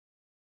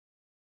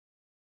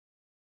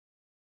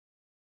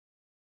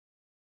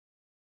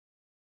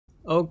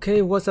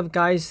Okay, what's up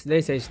guys,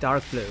 this is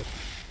Darkbblue.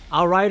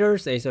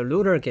 Outriders is a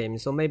looter game,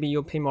 so maybe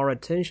you pay more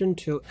attention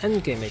to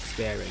endgame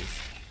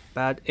experience.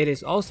 But it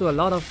is also a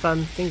lot of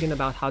fun thinking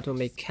about how to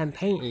make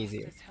campaign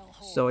easier.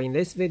 So in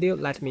this video,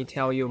 let me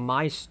tell you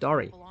my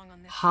story.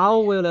 How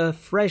will a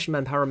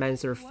freshman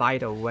pyromancer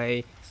fight a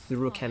way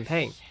through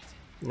campaign?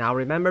 Now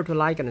remember to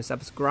like and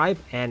subscribe,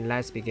 and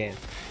let's begin.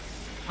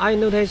 I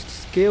noticed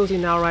skills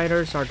in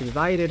Outriders are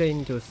divided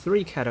into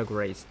 3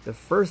 categories. The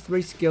first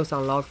 3 skills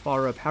unlocked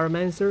for a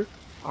pyromancer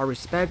are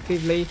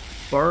respectively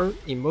burn,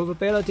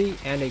 immovability,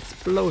 and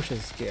explosion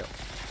skill.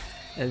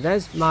 And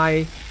that's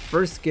my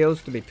first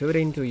skills to be put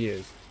into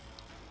use.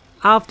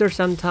 After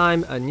some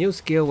time, a new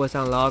skill was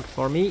unlocked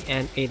for me,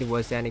 and it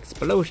was an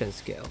explosion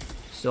skill.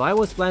 So I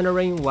was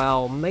wondering,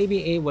 well,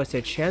 maybe it was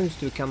a chance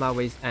to come up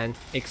with an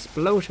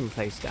explosion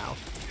playstyle.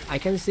 I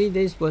can see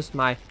this was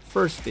my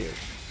first build.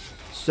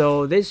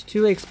 So these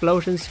 2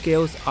 explosion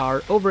skills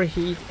are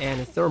Overheat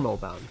and Thermal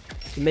Bomb.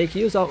 To make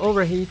use of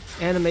Overheat,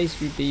 enemies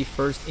should be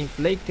first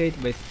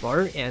inflicted with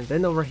burn, and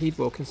then Overheat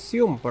will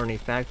consume burn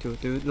effect to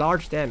do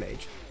large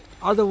damage.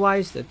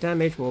 Otherwise, the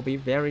damage will be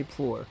very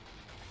poor.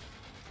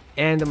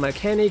 And the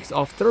mechanics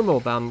of Thermal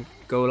Bomb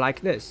go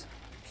like this.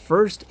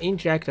 First,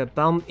 inject a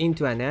bomb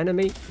into an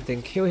enemy,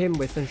 then kill him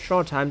within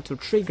short time to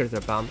trigger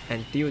the bomb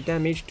and deal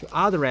damage to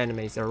other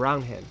enemies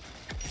around him.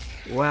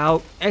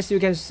 Well, as you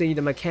can see,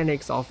 the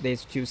mechanics of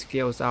these 2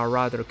 skills are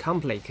rather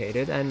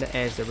complicated, and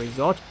as a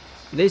result,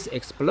 this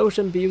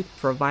explosion build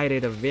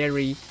provided a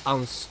very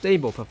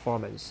unstable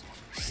performance.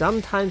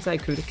 Sometimes I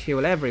could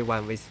kill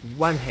everyone with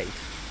 1 hit,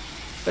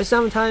 but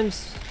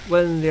sometimes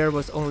when there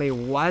was only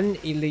 1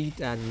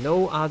 elite and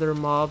no other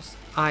mobs,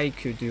 I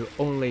could do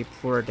only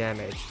poor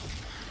damage.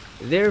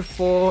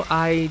 Therefore,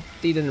 I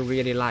didn't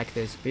really like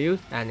this build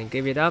and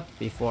gave it up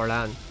before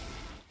long.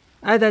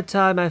 At that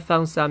time, I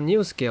found some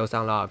new skills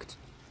unlocked,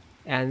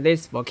 and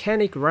this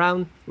volcanic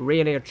round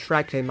really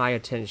attracted my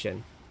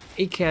attention.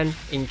 It can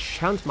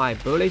enchant my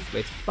bullets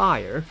with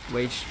fire,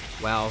 which,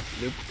 well,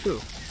 looked cool.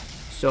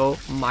 So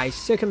my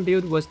second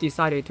build was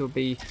decided to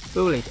be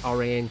bullet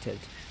oriented.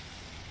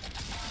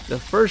 The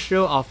first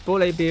show of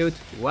bullet build,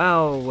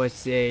 well,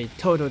 was a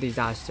total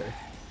disaster.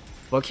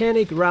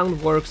 Volcanic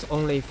round works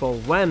only for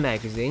 1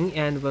 magazine,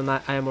 and when my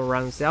ammo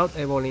runs out,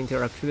 it will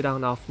enter a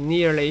cooldown of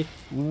nearly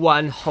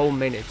 1 whole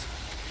minute.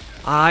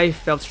 I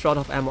felt short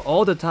of ammo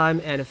all the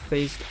time and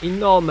faced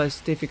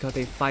enormous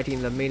difficulty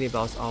fighting the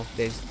mini-boss of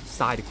this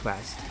side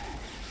quest.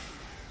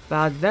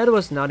 But that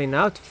was not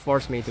enough to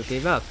force me to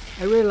give up.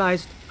 I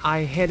realized I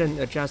hadn't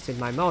adjusted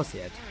my mouse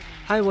yet.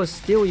 I was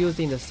still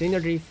using the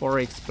synergy for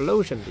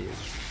explosion build,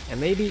 and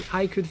maybe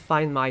I could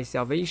find my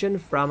salvation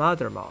from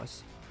other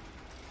mods.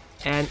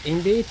 And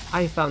indeed,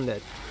 I found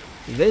it.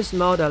 This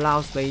mod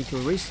allows me to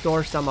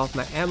restore some of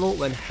my ammo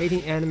when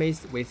hitting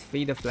enemies with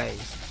Feed the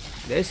Flames.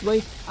 This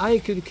way, I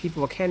could keep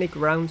volcanic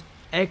round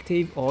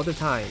active all the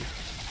time.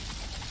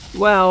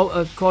 Well,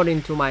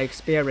 according to my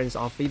experience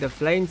of Feed the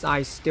Flames,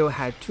 I still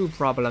had 2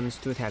 problems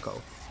to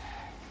tackle.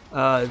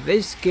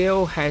 This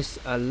skill has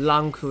a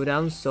long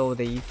cooldown, so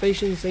the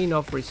efficiency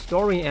of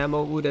restoring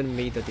ammo wouldn't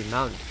meet the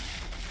demand.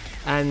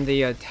 And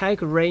the attack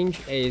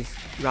range is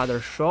rather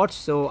short,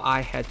 so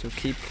I had to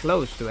keep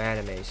close to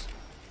enemies.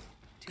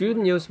 Good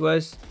news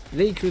was,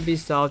 they could be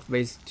solved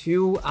with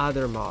 2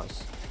 other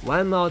mods.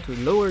 1 mod to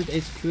lower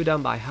its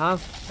cooldown by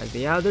half, and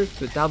the other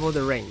to double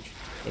the range.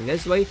 In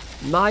this way,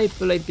 my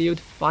bullet build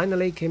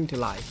finally came to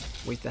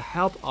life, with the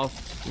help of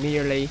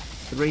nearly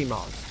 3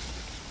 mods.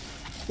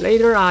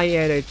 Later I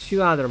added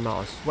 2 other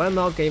mods. 1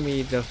 mod gave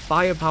me the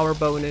firepower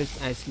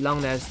bonus as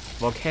long as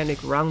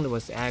volcanic round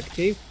was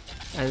active,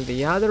 and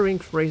the other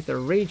increased the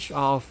reach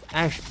of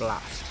Ash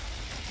Blast.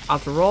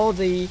 After all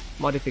the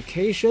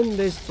modification,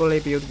 this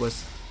bullet build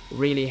was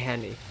really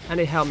handy, and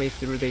it helped me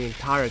through the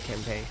entire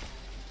campaign.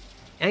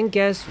 And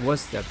guess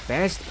what's the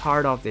best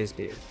part of this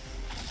build?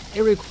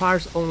 It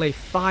requires only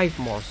 5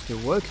 mods to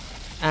work,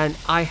 and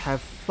I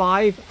have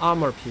 5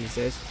 armor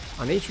pieces,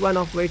 on each one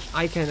of which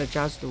I can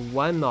adjust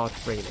 1 mod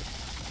freely.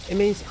 It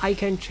means I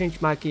can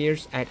change my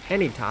gears at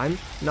any time,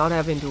 not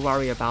having to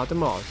worry about the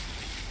mods.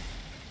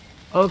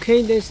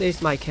 Okay, this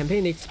is my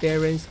campaign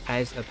experience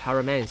as a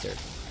pyromancer.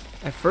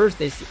 At first,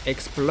 this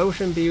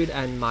explosion build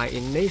and my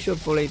initial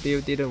bullet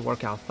build didn't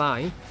work out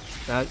fine,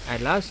 but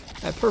at last,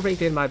 I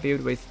perfected my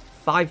build with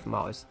 5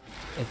 mods,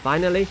 and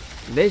finally,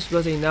 this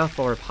was enough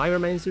for a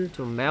pyromancer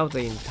to melt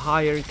the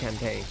entire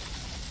campaign.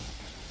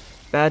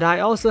 But I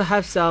also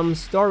have some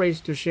stories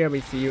to share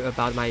with you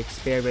about my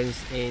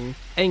experience in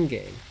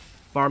endgame,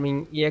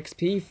 farming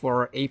EXP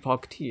for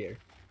Epoch tier.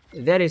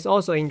 That is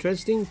also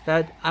interesting,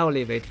 but I'll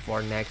leave it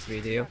for next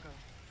video.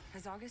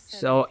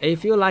 So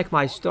if you like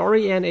my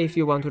story and if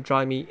you want to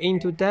join me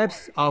into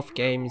depths of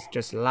games,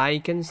 just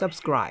like and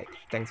subscribe.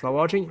 Thanks for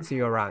watching, see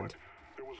you around.